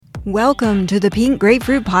Welcome to the Pink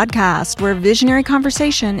Grapefruit Podcast, where visionary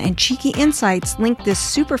conversation and cheeky insights link this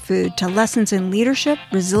superfood to lessons in leadership,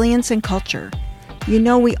 resilience, and culture. You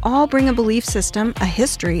know, we all bring a belief system, a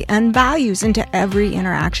history, and values into every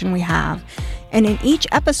interaction we have. And in each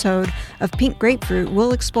episode of Pink Grapefruit,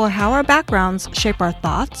 we'll explore how our backgrounds shape our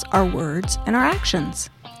thoughts, our words, and our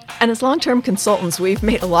actions. And as long-term consultants, we've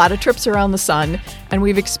made a lot of trips around the sun, and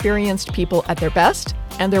we've experienced people at their best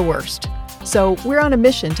and their worst. So we're on a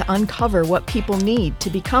mission to uncover what people need to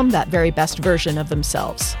become that very best version of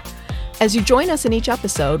themselves. As you join us in each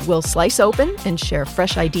episode, we'll slice open and share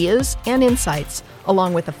fresh ideas and insights,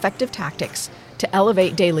 along with effective tactics to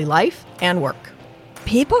elevate daily life and work.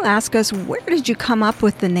 People ask us, where did you come up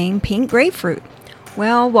with the name Pink Grapefruit?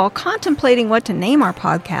 Well, while contemplating what to name our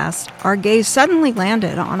podcast, our gaze suddenly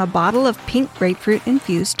landed on a bottle of pink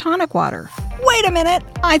grapefruit-infused tonic water. Wait a minute,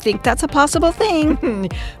 I think that's a possible thing.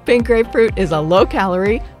 Pink grapefruit is a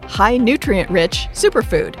low-calorie, high-nutrient-rich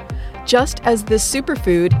superfood. Just as this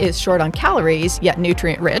superfood is short on calories, yet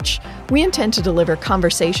nutrient-rich, we intend to deliver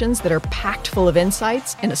conversations that are packed full of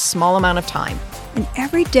insights in a small amount of time. And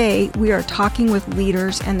every day, we are talking with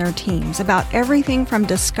leaders and their teams about everything from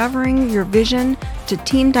discovering your vision to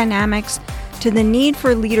team dynamics to the need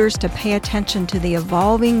for leaders to pay attention to the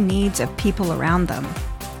evolving needs of people around them.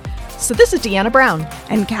 So this is Deanna Brown.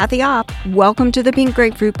 And Kathy Opp. Welcome to the Pink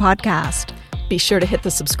Grapefruit Podcast. Be sure to hit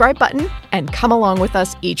the subscribe button and come along with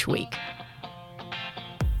us each week.